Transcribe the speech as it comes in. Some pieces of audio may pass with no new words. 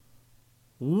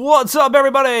What's up,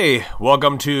 everybody?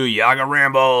 Welcome to Yaga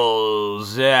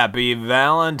Rambles. Happy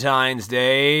Valentine's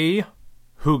Day.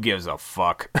 Who gives a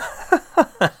fuck?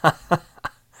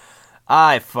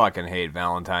 I fucking hate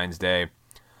Valentine's Day.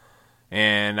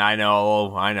 And I know,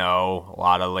 a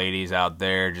lot of ladies out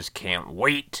there just can't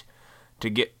wait to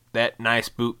get that nice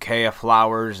bouquet of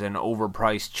flowers and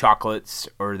overpriced chocolates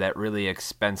or that really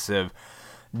expensive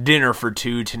dinner for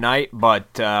two tonight. But,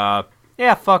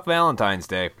 yeah, fuck Valentine's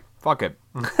Day. Fuck it.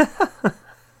 That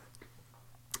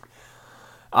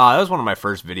was one of my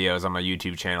first videos on my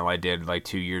YouTube channel I did like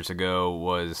 2 years ago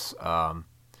was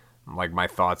like my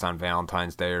thoughts on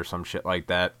Valentine's Day or some shit like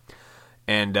that.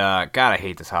 And God, I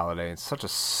hate this holiday. It's such a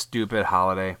stupid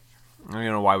holiday. I don't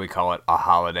even know why we call it a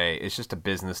holiday. It's just a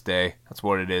business day. That's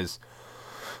what it is.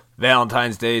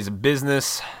 Valentine's Day is a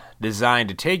business designed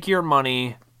to take your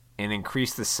money and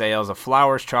increase the sales of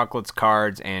flowers, chocolates,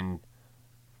 cards, and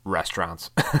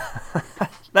restaurants.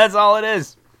 That's all it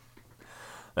is.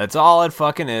 That's all it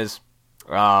fucking is.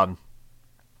 I'm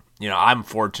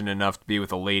fortunate enough to be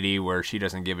with a lady where she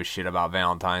doesn't give a shit about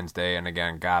Valentine's Day, and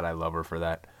again, God, I love her for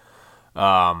that.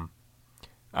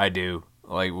 I do.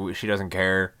 Like, she doesn't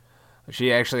care.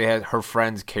 She actually has her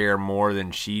friends care more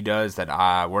than she does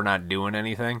that we're not doing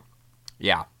anything.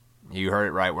 Yeah, you heard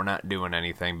it right. We're not doing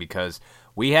anything because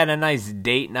we had a nice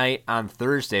date night on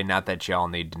Thursday. Not that y'all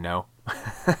need to know.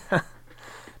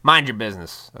 Mind your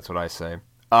business. That's what I say.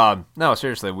 No,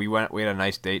 seriously, we had a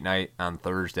nice date night on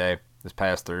Thursday, this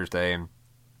past Thursday, and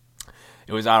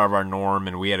it was out of our norm,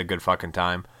 and we had a good fucking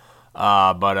time.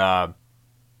 Yeah,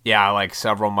 like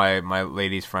several of my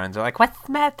ladies' friends are like, "What's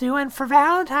Matt doing for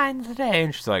Valentine's Day?"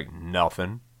 And she's like,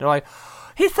 "Nothing." They're like,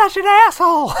 "He's such an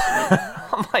asshole."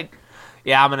 I'm like,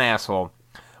 "Yeah, I'm an asshole."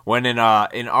 When in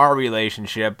our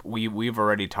relationship, we've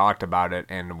already talked about it,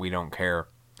 and we don't care.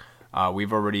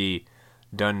 We've already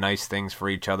done nice things for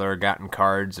each other, gotten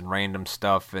cards and random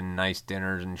stuff and nice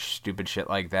dinners and stupid shit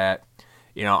like that,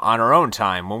 on our own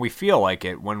time, when we feel like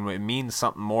it, when it means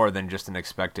something more than just an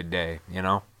expected day,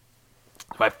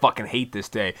 I fucking hate this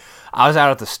day. I was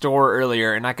out at the store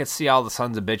earlier, and I could see all the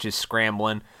sons of bitches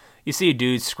scrambling. You see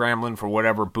dudes scrambling for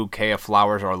whatever bouquet of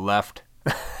flowers are left,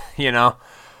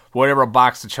 whatever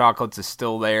box of chocolates is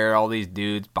still there, all these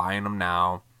dudes buying them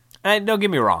now. And don't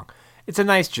get me wrong, it's a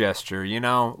nice gesture,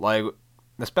 like,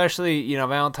 especially,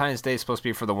 Valentine's Day is supposed to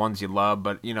be for the ones you love,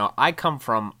 but, I come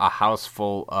from a house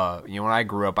full, when I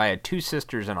grew up, I had two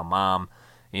sisters and a mom,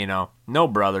 no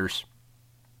brothers,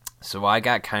 so I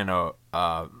got kind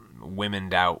of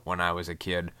womened out when I was a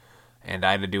kid, and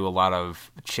I had to do a lot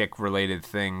of chick-related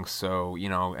things, so,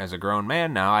 as a grown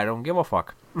man now, I don't give a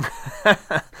fuck.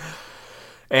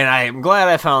 And I'm glad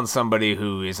I found somebody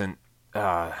who isn't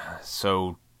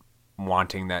so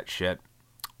wanting that shit.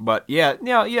 But yeah,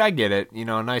 I get it.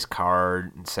 A nice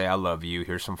card and say I love you.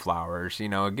 Here's some flowers.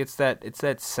 It's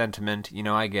that sentiment.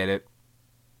 I get it.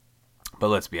 But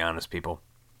let's be honest, people.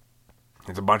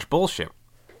 It's a bunch of bullshit.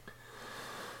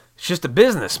 It's just a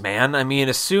business, man. I mean,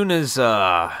 as soon as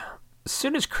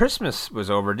Christmas was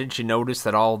over, didn't you notice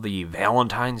that all the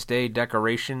Valentine's Day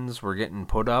decorations were getting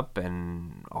put up,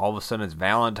 and all of a sudden it's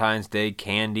Valentine's Day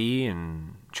candy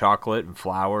and chocolate and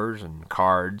flowers and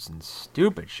cards and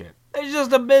stupid shit. It's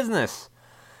just a business.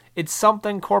 It's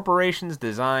something corporations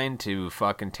designed to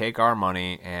fucking take our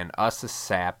money, and us as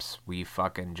saps, we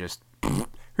fucking just,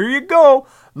 here you go.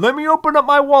 Let me open up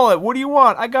my wallet. What do you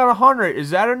want? I got 100. Is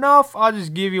that enough? I'll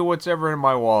just give you whatever in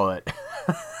my wallet.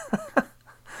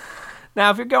 Now,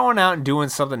 if you're going out and doing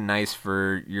something nice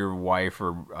for your wife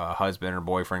or husband or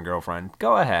boyfriend, girlfriend,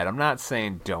 go ahead. I'm not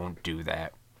saying don't do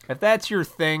that. If that's your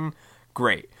thing,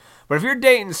 great. But if you're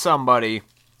dating somebody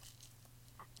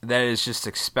that is just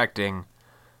expecting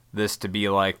this to be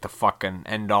like the fucking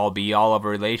end-all be-all of a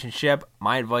relationship,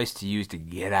 my advice to you is to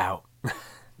get out.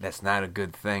 That's not a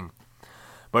good thing.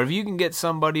 But if you can get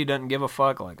somebody who doesn't give a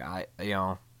fuck, like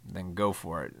then go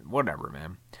for it. Whatever,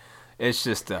 man. It's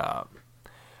just,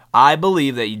 I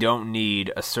believe that you don't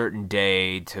need a certain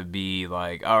day to be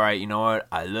like, all right, you know what?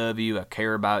 I love you. I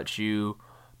care about you.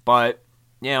 But,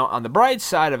 on the bright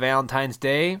side of Valentine's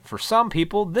Day, for some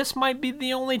people, this might be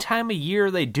the only time of year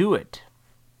they do it.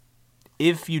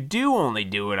 If you do only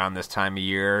do it on this time of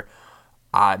year,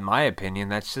 in my opinion,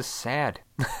 that's just sad.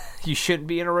 You shouldn't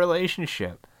be in a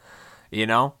relationship.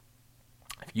 If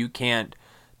you can't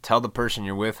tell the person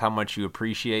you're with how much you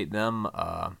appreciate them,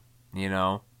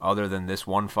 other than this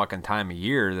one fucking time of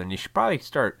year, then you should probably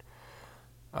start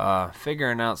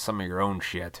figuring out some of your own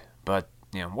shit. But,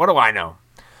 what do I know?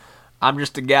 I'm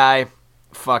just a guy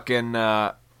fucking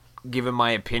giving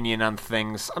my opinion on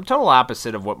things. I'm total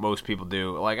opposite of what most people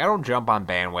do. Like, I don't jump on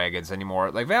bandwagons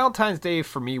anymore. Like, Valentine's Day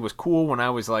for me was cool when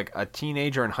I was, like, a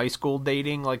teenager in high school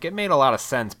dating. Like, it made a lot of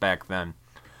sense back then.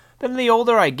 Then the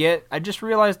older I get, I just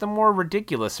realize the more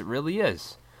ridiculous it really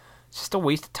is. It's just a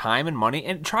waste of time and money.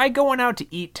 And try going out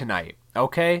to eat tonight,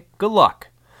 okay? Good luck.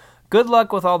 Good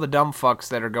luck with all the dumb fucks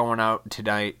that are going out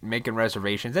tonight making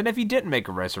reservations. And if you didn't make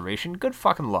a reservation, good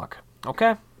fucking luck,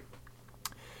 okay?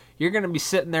 You're going to be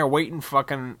sitting there waiting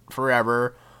fucking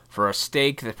forever for a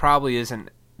steak that probably isn't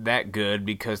that good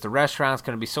because the restaurant's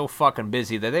going to be so fucking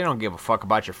busy that they don't give a fuck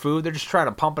about your food. They're just trying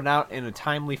to pump it out in a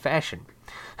timely fashion.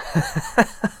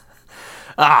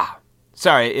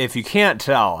 Sorry, if you can't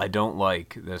tell, I don't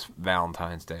like this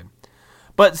Valentine's Day.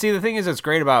 But see, the thing is that's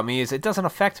great about me is it doesn't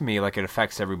affect me like it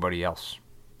affects everybody else.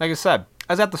 Like I said,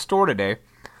 I was at the store today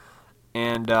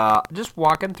and just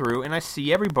walking through and I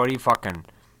see everybody fucking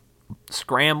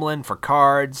scrambling for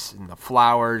cards and the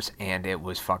flowers, and it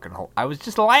was fucking I was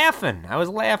just laughing. I was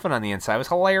laughing on the inside. It was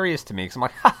hilarious to me because I'm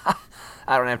like,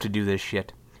 I don't have to do this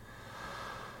shit.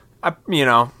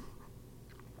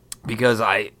 Because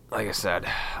like I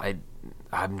said,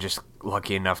 I'm just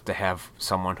lucky enough to have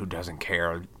someone who doesn't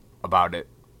care about it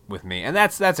with me, and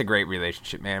that's a great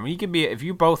relationship, man. When you can be, if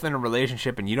you're both in a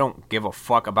relationship and you don't give a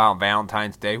fuck about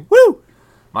Valentine's Day, woo!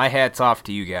 My hat's off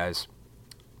to you guys.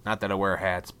 Not that I wear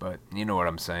hats, but you know what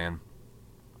I'm saying.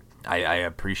 I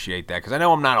appreciate that because I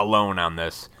know I'm not alone on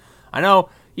this. I know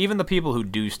even the people who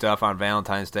do stuff on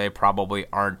Valentine's Day probably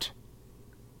aren't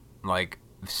like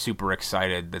super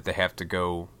excited that they have to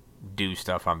go do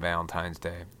stuff on Valentine's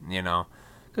Day, you know,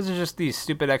 because there's just these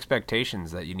stupid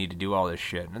expectations that you need to do all this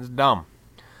shit, and it's dumb.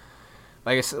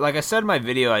 Like I said in my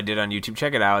video I did on YouTube,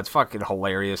 check it out. It's fucking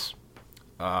hilarious.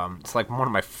 It's like one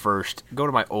of my first, go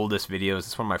to my oldest videos.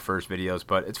 It's one of my first videos,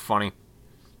 but it's funny.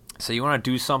 So you want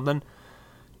to do something,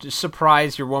 just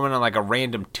surprise your woman on like a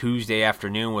random Tuesday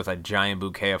afternoon with a giant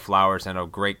bouquet of flowers and a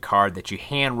great card that you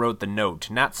hand wrote the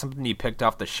note. Not something you picked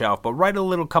off the shelf, but write a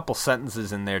little couple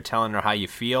sentences in there telling her how you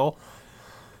feel.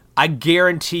 I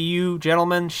guarantee you,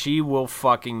 gentlemen, she will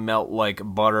fucking melt like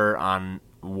butter on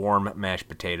warm mashed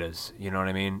potatoes. You know what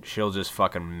I mean? She'll just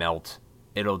fucking melt.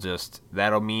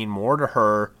 That'll mean more to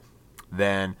her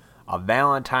than a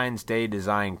Valentine's Day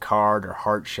design card or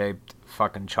heart-shaped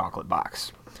fucking chocolate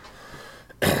box.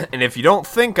 And if you don't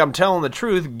think I'm telling the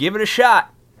truth, give it a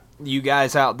shot. You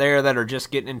guys out there that are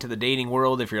just getting into the dating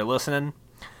world, if you're listening,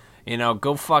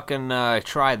 go fucking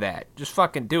try that. Just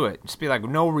fucking do it. Just be like,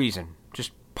 no reason.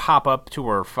 Just pop up to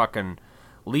her, fucking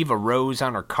leave a rose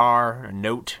on her car, a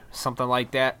note, something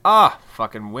like that.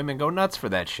 Fucking women go nuts for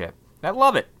that shit. I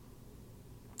love it.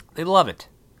 They love it.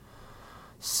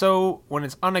 So, when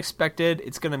it's unexpected,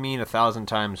 it's going to mean 1,000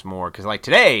 times more. Because, like,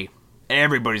 today,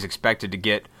 everybody's expected to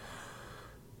get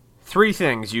 3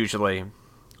 things, usually.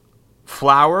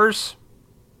 Flowers,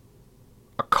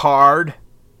 a card,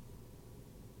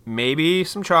 maybe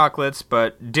some chocolates,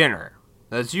 but dinner.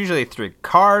 That's usually 3.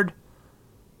 Card,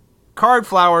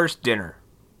 flowers, dinner.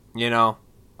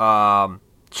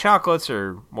 Chocolates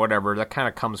or whatever, that kind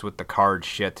of comes with the card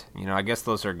shit. I guess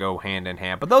those go hand in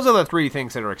hand. But those are the 3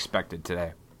 things that are expected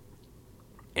today.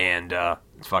 And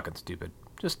it's fucking stupid.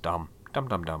 Just dumb.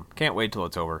 Dumb. Can't wait till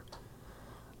it's over.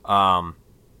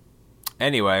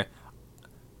 Anyway,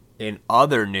 in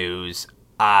other news,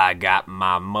 I got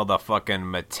my motherfucking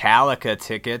Metallica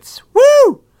tickets.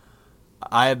 Woo!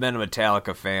 I have been a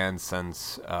Metallica fan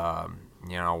since,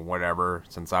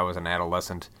 since I was an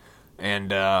adolescent.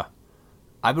 And,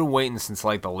 I've been waiting since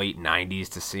like the late 90s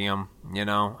to see them,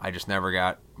 I just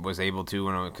never was able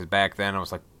to, because back then I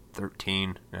was like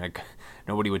 13, and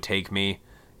nobody would take me,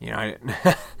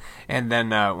 and then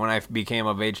when I became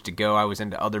of age to go, I was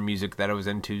into other music that I was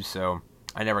into, so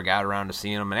I never got around to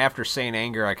seeing them, and after Saint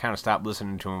Anger, I kind of stopped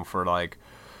listening to them for like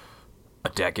a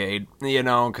decade,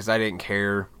 because I didn't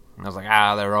care, and I was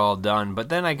like, they're all done, but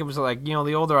then I was like,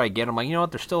 the older I get, I'm like, you know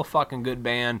what, they're still a fucking good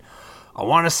band, I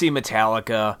want to see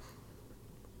Metallica.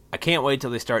 I can't wait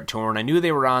till they start touring. I knew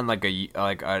they were on like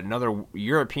another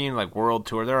European world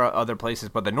tour. There are other places,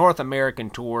 but the North American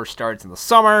tour starts in the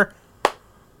summer,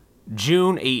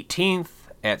 June 18th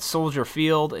at Soldier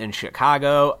Field in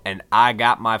Chicago, and I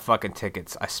got my fucking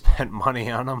tickets. I spent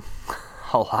money on them,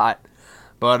 a lot,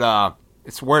 but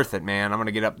it's worth it, man. I'm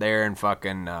gonna get up there and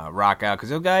fucking rock out because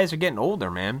those guys are getting older,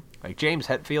 man. Like James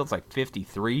Hetfield's like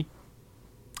 53,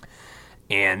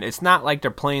 and it's not like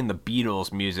they're playing the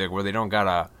Beatles music where they don't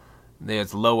gotta.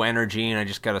 There's low energy, and I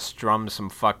just gotta strum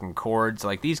some fucking chords.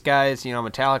 Like these guys,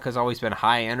 Metallica's always been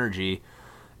high energy,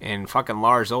 and fucking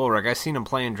Lars Ulrich, I seen him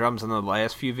playing drums in the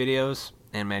last few videos,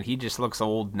 And, man, he just looks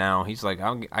old now. He's like,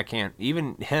 I can't.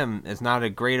 Even him, as not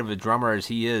as great of a drummer as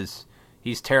he is,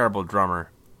 he's a terrible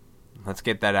drummer. Let's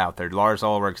get that out there. Lars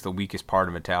Ulrich's the weakest part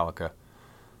of Metallica.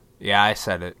 Yeah, I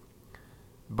said it.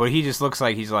 But he just looks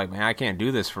like he's like, man, I can't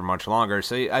do this for much longer.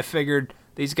 So I figured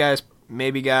these guys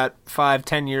maybe got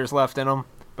 5-10 years left in them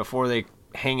before they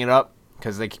hang it up,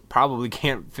 because they probably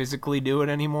can't physically do it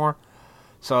anymore.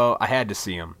 So I had to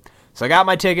see him. So I got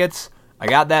my tickets. I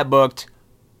got that booked.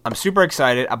 I'm super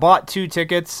excited. I bought 2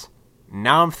 tickets.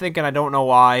 Now I'm thinking I don't know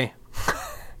why,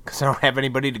 because I don't have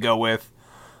anybody to go with.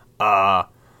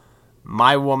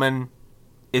 My woman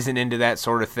isn't into that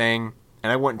sort of thing,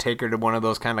 and I wouldn't take her to one of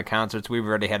those kind of concerts. We've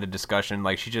already had a discussion.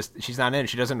 Like, she's not in.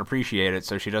 She doesn't appreciate it,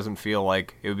 so she doesn't feel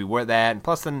like it would be worth that. And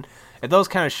plus, then at those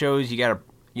kind of shows, you gotta,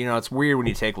 it's weird when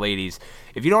you take ladies.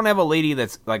 If you don't have a lady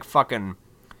that's like fucking,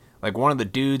 like one of the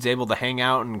dudes able to hang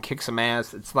out and kick some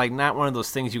ass, it's like not one of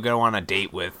those things you go on a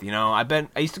date with. I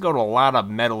used to go to a lot of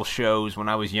metal shows when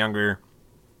I was younger,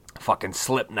 fucking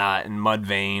Slipknot and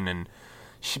Mudvayne and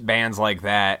bands like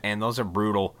that, and those are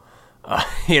brutal.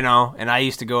 And I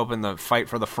used to go up in the fight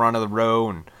for the front of the row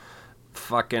and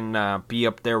fucking be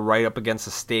up there right up against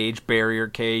the stage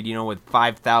barricade, with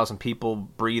 5,000 people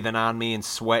breathing on me and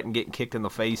sweat and getting kicked in the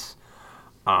face.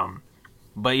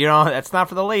 But, that's not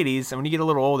for the ladies. And when you get a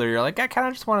little older, you're like, I kind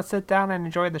of just want to sit down and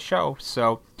enjoy the show.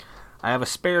 So I have a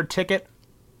spare ticket.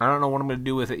 I don't know what I'm going to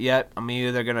do with it yet. I'm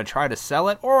either going to try to sell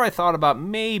it, or I thought about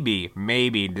maybe,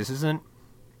 this isn't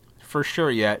for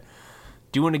sure yet,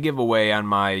 doing a giveaway on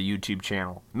my YouTube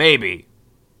channel. Maybe.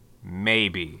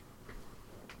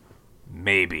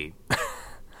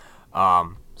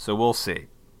 So we'll see.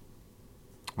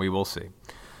 We will see.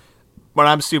 But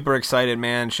I'm super excited,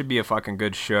 man. Should be a fucking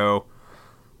good show.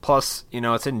 Plus,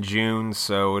 it's in June,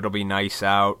 so it'll be nice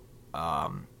out.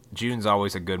 June's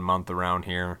always a good month around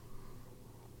here.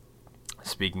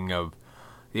 Speaking of,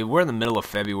 we're in the middle of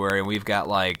February, and we've got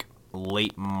like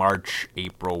late March,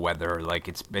 April weather. Like,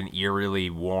 it's been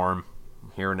eerily warm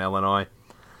here in Illinois.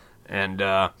 And,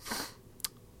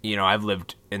 I've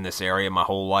lived in this area my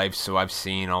whole life, so I've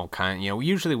seen all kind.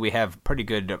 Usually we have pretty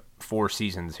good 4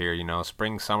 seasons here.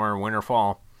 Spring, summer, winter,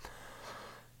 fall.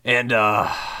 And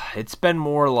it's been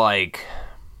more like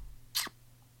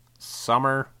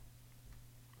summer,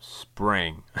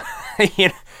 spring,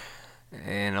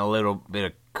 and a little bit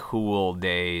of cool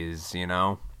days.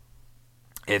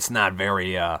 It's not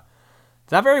very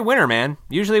winter, man.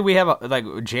 Usually we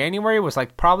have January was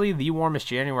like probably the warmest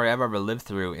January I've ever lived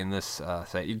through in this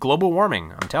global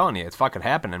warming. I'm telling you, it's fucking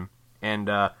happening. And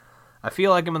I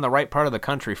feel like I'm in the right part of the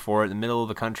country for it, the middle of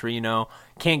the country,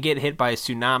 Can't get hit by a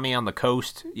tsunami on the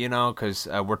coast, because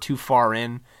we're too far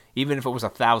in. Even if it was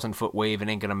 1,000-foot wave, it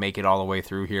ain't going to make it all the way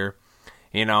through here.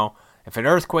 If an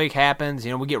earthquake happens,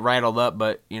 we get rattled up,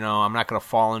 but, I'm not going to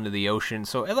fall into the ocean.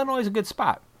 So Illinois is a good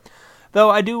spot.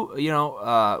 Though I do,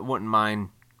 wouldn't mind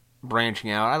branching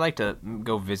out. I like to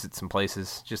go visit some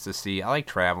places just to see. I like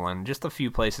traveling. Just a few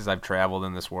places I've traveled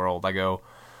in this world. I go,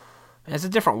 it's a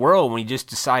different world when you just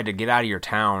decide to get out of your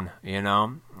town,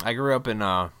 I grew up in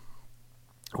it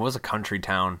was a country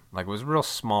town. Like, it was a real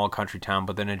small country town,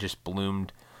 but then it just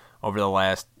bloomed over the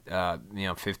last,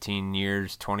 15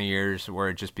 years, 20 years, where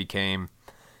it just became,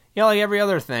 like every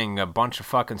other thing, a bunch of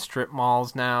fucking strip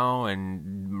malls now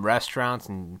and restaurants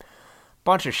and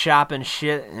bunch of shopping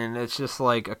shit, and it's just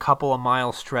like a couple of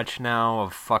mile stretch now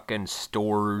of fucking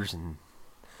stores, and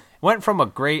went from a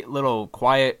great little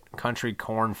quiet country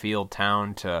cornfield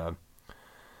town to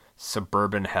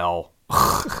suburban hell.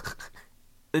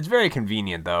 It's very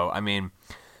convenient, though. I mean,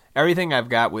 everything I've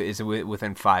got is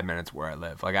within 5 minutes where I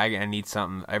live. Like, I need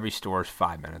something, every store is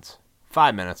 5 minutes.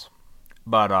 5 minutes.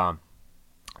 But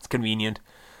it's convenient.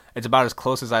 It's about as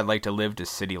close as I'd like to live to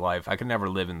city life. I could never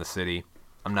live in the city.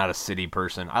 I'm not a city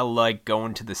person. I like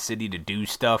going to the city to do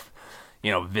stuff,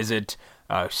 visit,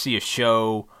 see a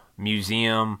show,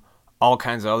 museum, all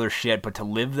kinds of other shit. But to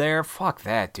live there, fuck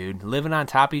that, dude. Living on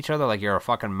top of each other like you're a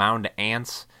fucking mound of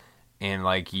ants, and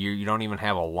like you don't even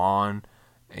have a lawn.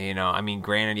 I mean,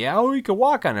 granted, you can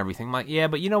walk on everything. I'm like, yeah,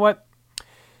 but you know what?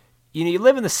 You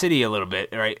live in the city a little bit,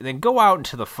 right? Then go out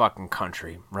into the fucking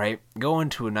country, right? Go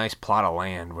into a nice plot of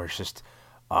land where it's just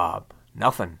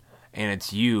nothing. And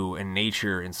it's you and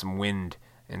nature and some wind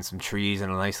and some trees and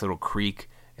a nice little creek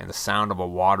and the sound of a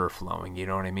water flowing. You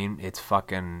know what I mean? It's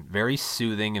fucking very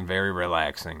soothing and very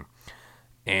relaxing.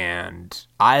 And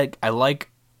I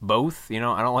like both. I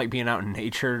don't like being out in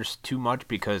nature too much,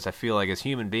 because I feel like as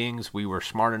human beings, we were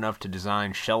smart enough to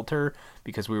design shelter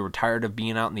because we were tired of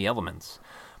being out in the elements.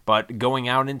 But going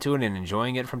out into it and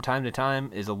enjoying it from time to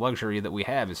time is a luxury that we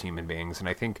have as human beings. And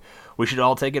I think we should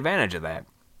all take advantage of that.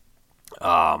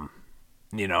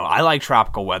 I like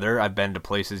tropical weather. I've been to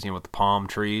places, with the palm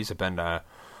trees. I've been to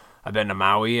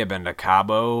Maui. I've been to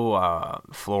Cabo,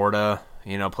 Florida.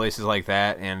 Places like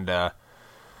that, and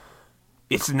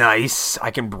it's nice.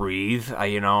 I can breathe.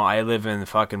 I live in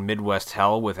fucking Midwest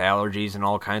hell with allergies and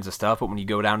all kinds of stuff. But when you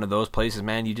go down to those places,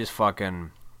 man, you just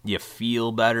you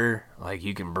feel better. Like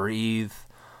you can breathe.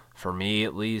 For me,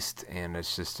 at least, and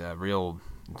it's just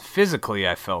physically,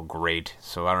 I felt great.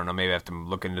 So I don't know. Maybe I have to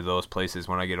look into those places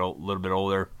when I get a little bit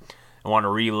older. I want to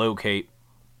relocate.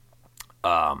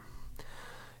 Yeah,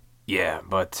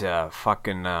 but I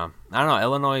don't know.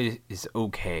 Illinois is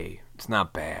okay. It's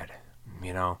not bad,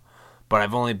 But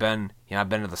I've only been, I've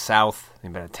been to the South.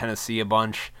 I've been to Tennessee a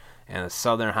bunch, and the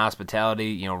Southern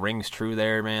hospitality, rings true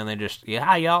there, man. They just,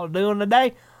 how y'all doing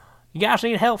today? You guys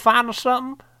need help finding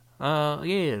something?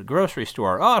 Grocery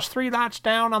store. Oh, it's 3 lots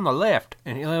down on the left.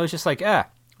 And it was just like,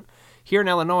 here in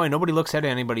Illinois, nobody looks at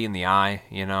anybody in the eye,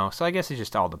 So I guess it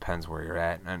just all depends where you're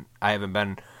at. And I haven't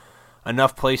been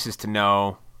enough places to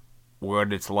know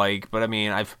what it's like. But I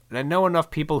mean, I know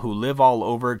enough people who live all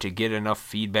over to get enough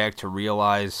feedback to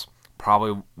realize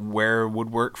probably where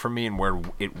would work for me and where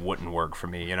it wouldn't work for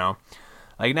me,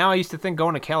 Like now I used to think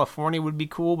going to California would be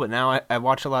cool, but now I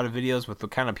watch a lot of videos with the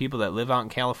kind of people that live out in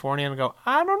California and go,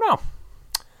 I don't know.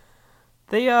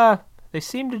 They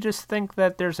seem to just think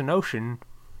that there's an ocean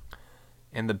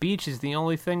and the beach is the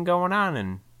only thing going on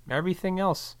and everything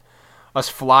else.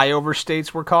 Us flyover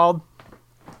states we're called.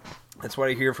 That's what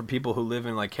I hear from people who live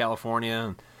in like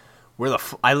California.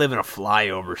 I live in a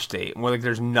flyover state. We're like,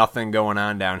 there's nothing going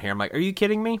on down here. I'm like, are you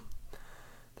kidding me?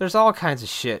 There's all kinds of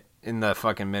shit in the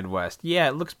fucking Midwest. Yeah,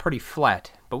 it looks pretty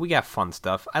flat, but we got fun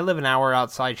stuff. I live an hour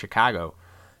outside Chicago.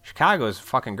 Chicago is a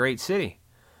fucking great city.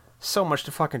 So much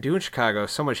to fucking do in Chicago.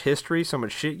 So much history, so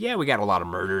much shit. Yeah, we got a lot of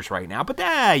murders right now, but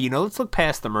let's look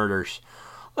past the murders.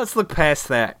 Let's look past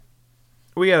that.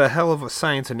 We got a hell of a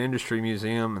science and industry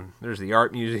museum, and there's the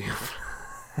art museum.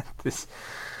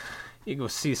 You go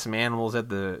see some animals at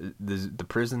the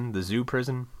prison, the zoo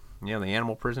prison. Yeah, the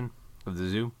animal prison of the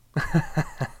zoo.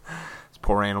 It's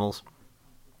poor animals.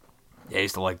 Yeah, I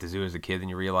used to like the zoo as a kid, and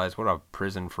you realize what a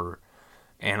prison for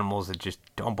animals that just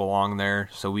don't belong there,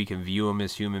 so we can view them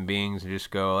as human beings and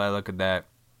just go, hey, look at that.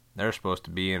 They're supposed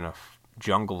to be in a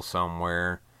jungle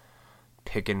somewhere,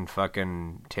 picking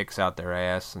fucking ticks out their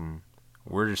ass, and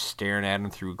we're just staring at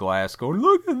them through glass going,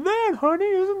 look at that, honey,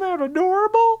 isn't that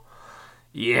adorable?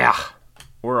 Yeah,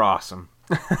 we're awesome.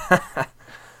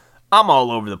 I'm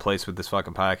all over the place with this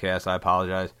fucking podcast. I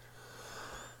apologize.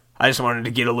 I just wanted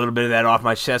to get a little bit of that off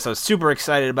my chest. I was super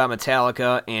excited about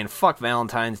Metallica, and fuck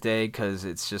Valentine's Day, because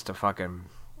it's just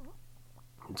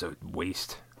it's a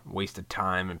waste of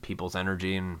time and people's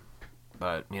energy,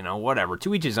 but, whatever.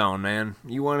 To each his own, man.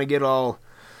 You want to get all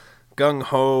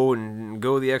gung-ho and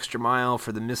go the extra mile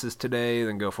for the missus today,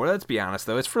 then go for it. Let's be honest,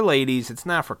 though. It's for ladies. It's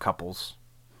not for couples.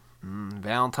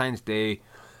 Valentine's Day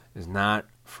is not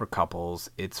for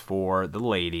couples. It's for the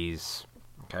ladies.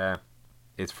 Okay?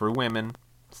 It's for women.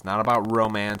 It's not about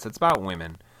romance. It's about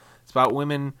women. It's about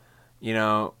women,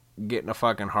 getting a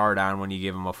fucking hard on when you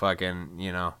give them a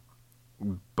fucking,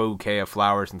 bouquet of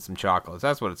flowers and some chocolates.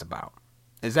 That's what it's about.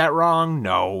 Is that wrong?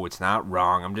 No, it's not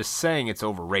wrong. I'm just saying it's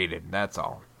overrated. That's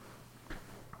all.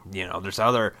 There's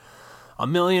a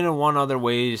 1,000,001 other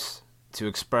ways to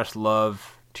express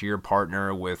love to your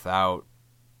partner without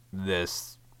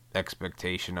this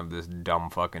expectation of this dumb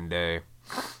fucking day.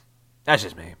 That's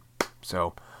just me.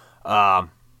 So,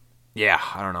 yeah,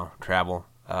 I don't know. Travel.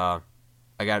 I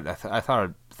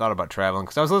thought about traveling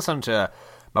because I was listening to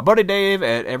my buddy Dave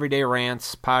at Everyday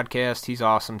Rants podcast. He's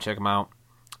awesome. Check him out.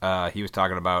 He was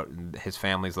talking about his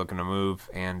family's looking to move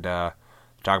and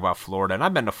talk about Florida. And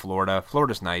I've been to Florida.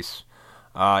 Florida's nice.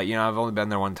 I've only been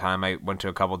there one time. I went to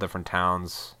a couple different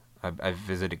towns. I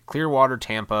visited Clearwater,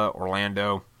 Tampa,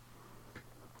 Orlando,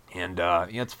 and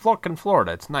it's fucking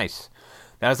Florida. It's nice.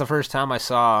 That was the first time I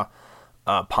saw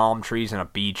palm trees and a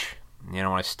beach. When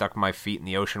I stuck my feet in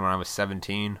the ocean when I was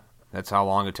 17. That's how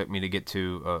long it took me to get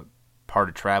to part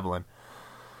of traveling.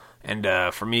 And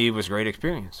for me, it was a great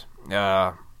experience.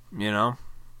 I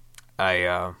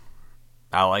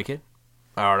like it.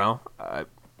 I don't know.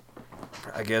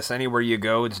 I guess anywhere you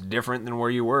go, it's different than where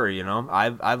you were,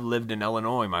 I've lived in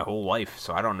Illinois my whole life,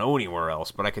 so I don't know anywhere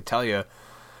else. But I could tell you,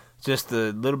 just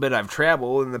the little bit I've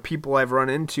traveled and the people I've run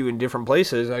into in different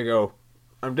places, I go,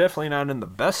 I'm definitely not in the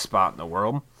best spot in the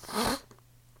world.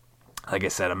 Like I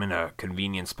said, I'm in a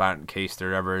convenient spot in case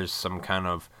there ever is some kind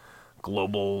of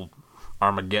global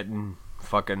Armageddon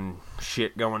fucking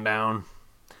shit going down.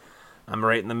 I'm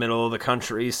right in the middle of the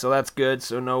country, so that's good.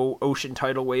 So no ocean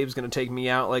tidal wave's gonna take me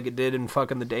out like it did in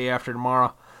fucking The Day After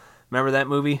Tomorrow. Remember that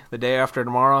movie, The Day After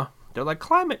Tomorrow? They're like,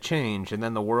 climate change, and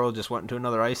then the world just went into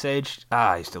another ice age.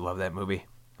 I used to love that movie.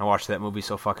 I watched that movie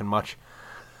so fucking much.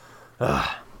 It's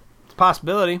a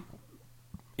possibility.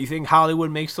 You think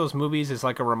Hollywood makes those movies as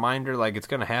like a reminder, like it's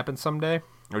gonna happen someday?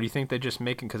 Or do you think they just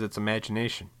make it because it's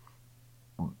imagination?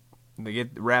 They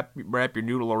get wrap your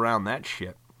noodle around that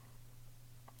shit.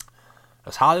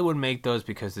 Does Hollywood make those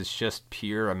because it's just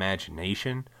pure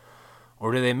imagination?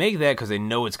 Or do they make that because they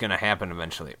know it's going to happen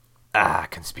eventually?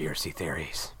 Conspiracy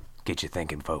theories. Get you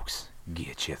thinking, folks.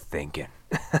 Get you thinking.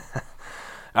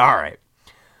 All right.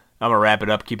 I'm going to wrap it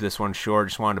up. Keep this one short.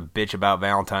 Just wanted to bitch about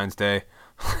Valentine's Day.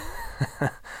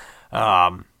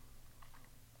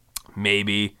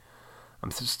 Maybe. I'm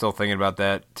still thinking about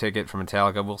that ticket for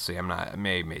Metallica. We'll see. I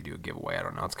may do a giveaway. I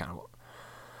don't know. It's kind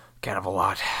of a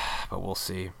lot, but we'll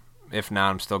see. If not,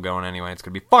 I'm still going anyway. It's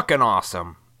going to be fucking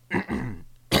awesome.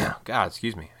 God,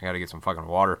 excuse me. I got to get some fucking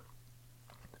water.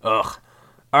 Ugh.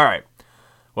 All right.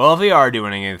 Well, if we are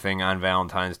doing anything on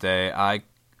Valentine's Day, I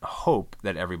hope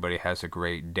that everybody has a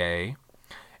great day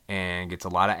and gets a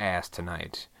lot of ass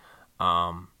tonight.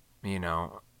 I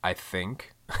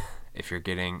think if you're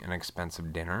getting an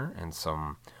expensive dinner and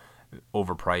some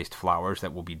overpriced flowers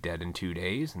that will be dead in 2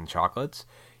 days and chocolates,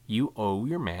 you owe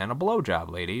your man a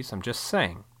blowjob, ladies. I'm just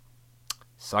saying.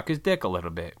 Suck his dick a little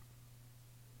bit.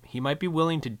 He might be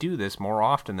willing to do this more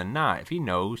often than not. If he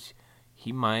knows,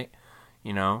 he might,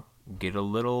 get a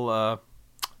little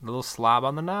slob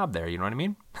on the knob there. You know what I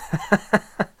mean?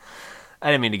 I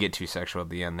didn't mean to get too sexual at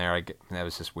the end there. That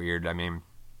was just weird. I mean,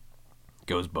 it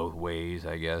goes both ways,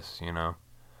 I guess, Let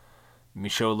me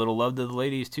show a little love to the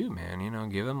ladies too, man.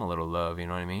 Give them a little love, you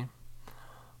know what I mean?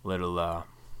 Little,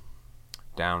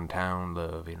 downtown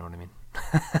love, you know what I mean?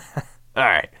 All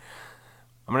right.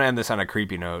 I'm going to end this on a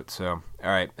creepy note. So, all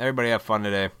right, everybody have fun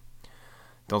today.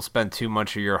 Don't spend too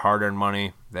much of your hard-earned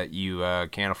money that you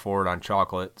can't afford on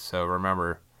chocolate. So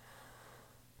remember,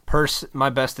 my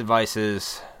best advice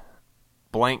is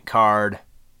blank card,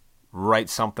 write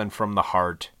something from the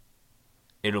heart.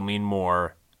 It'll mean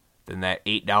more than that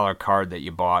 $8 card that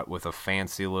you bought with a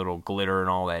fancy little glitter and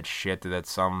all that shit that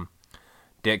some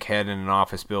dickhead in an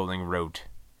office building wrote.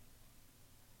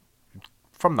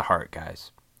 From the heart,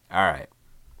 guys. All right.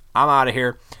 I'm out of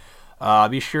here.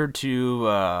 Be sure to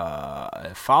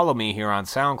follow me here on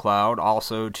SoundCloud.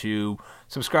 Also to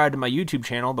subscribe to my YouTube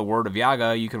channel, The Word of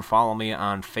Yaga. You can follow me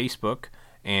on Facebook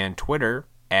and Twitter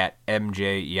at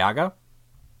MJYaga.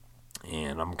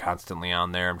 And I'm constantly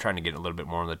on there. I'm trying to get a little bit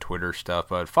more on the Twitter stuff.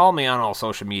 But follow me on all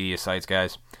social media sites,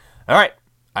 guys. All right.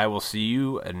 I will see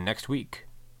you next week.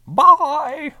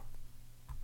 Bye.